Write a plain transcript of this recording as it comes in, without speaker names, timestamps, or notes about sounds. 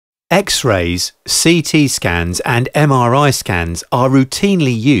X-rays, CT scans and MRI scans are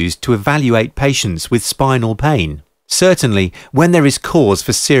routinely used to evaluate patients with spinal pain. Certainly, when there is cause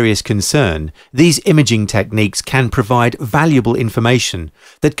for serious concern, these imaging techniques can provide valuable information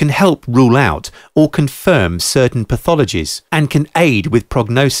that can help rule out or confirm certain pathologies and can aid with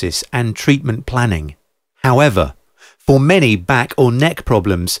prognosis and treatment planning. However, for many back or neck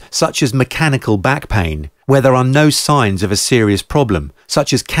problems, such as mechanical back pain, where there are no signs of a serious problem,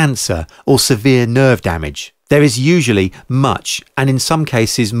 such as cancer or severe nerve damage, there is usually much, and in some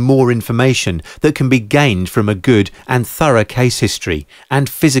cases more information that can be gained from a good and thorough case history and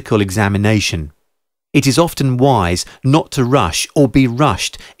physical examination. It is often wise not to rush or be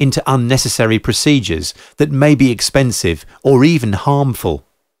rushed into unnecessary procedures that may be expensive or even harmful.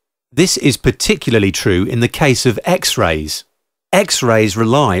 This is particularly true in the case of X-rays. X-rays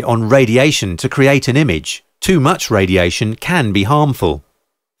rely on radiation to create an image. Too much radiation can be harmful.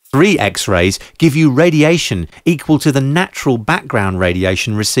 3 X-rays give you radiation equal to the natural background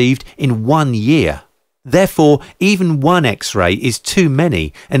radiation received in 1 year. Therefore, even 1 X-ray is too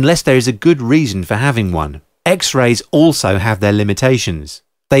many unless there is a good reason for having one. X-rays also have their limitations.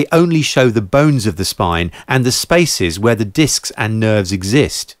 They only show the bones of the spine and the spaces where the discs and nerves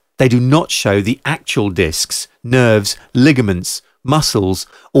exist. They do not show the actual discs, nerves, ligaments, muscles,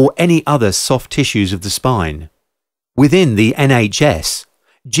 or any other soft tissues of the spine. Within the NHS,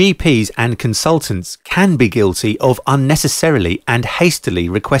 GPs and consultants can be guilty of unnecessarily and hastily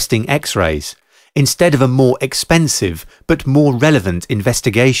requesting X-rays, instead of a more expensive but more relevant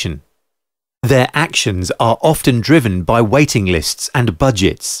investigation. Their actions are often driven by waiting lists and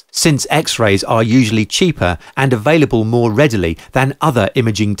budgets, since X-rays are usually cheaper and available more readily than other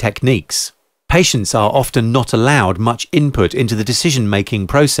imaging techniques. Patients are often not allowed much input into the decision-making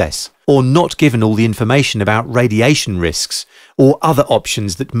process, or not given all the information about radiation risks or other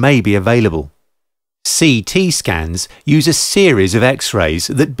options that may be available. CT scans use a series of X-rays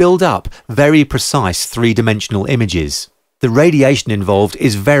that build up very precise three-dimensional images. The radiation involved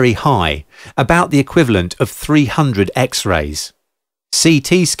is very high, about the equivalent of 300 X-rays.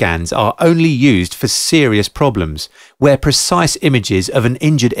 CT scans are only used for serious problems, where precise images of an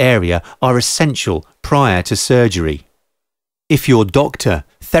injured area are essential prior to surgery. If your doctor,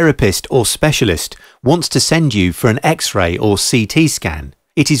 therapist or specialist wants to send you for an X-ray or CT scan,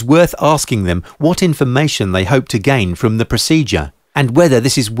 it is worth asking them what information they hope to gain from the procedure and whether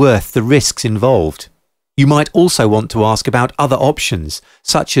this is worth the risks involved. You might also want to ask about other options,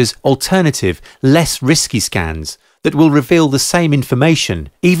 such as alternative, less risky scans that will reveal the same information,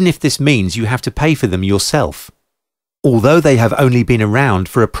 even if this means you have to pay for them yourself. Although they have only been around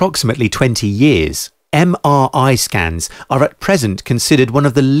for approximately 20 years, MRI scans are at present considered one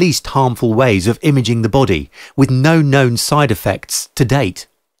of the least harmful ways of imaging the body, with no known side effects to date.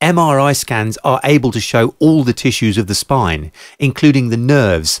 MRI scans are able to show all the tissues of the spine, including the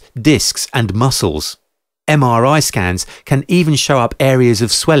nerves, discs and muscles. MRI scans can even show up areas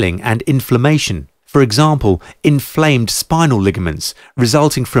of swelling and inflammation, for example, inflamed spinal ligaments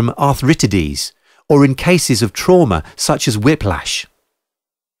resulting from arthritides, or in cases of trauma such as whiplash.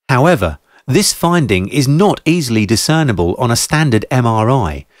 However, this finding is not easily discernible on a standard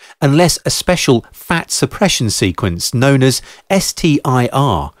MRI unless a special fat suppression sequence known as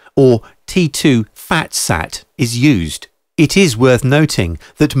STIR or T2 FAT-SAT is used. It is worth noting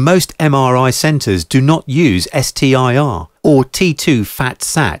that most MRI centres do not use STIR or T2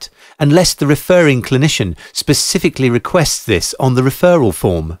 FAT-SAT unless the referring clinician specifically requests this on the referral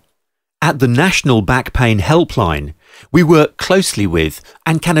form. At the National Back Pain Helpline, we work closely with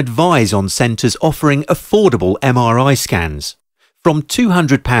and can advise on centres offering affordable MRI scans, from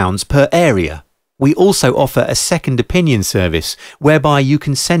 £200 per area. We also offer a second opinion service whereby you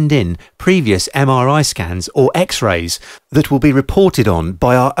can send in previous MRI scans or X-rays that will be reported on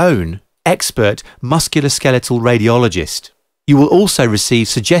by our own expert musculoskeletal radiologist. You will also receive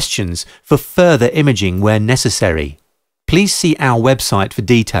suggestions for further imaging where necessary. Please see our website for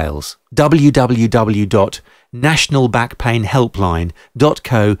details: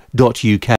 www.nationalbackpainhelpline.co.uk.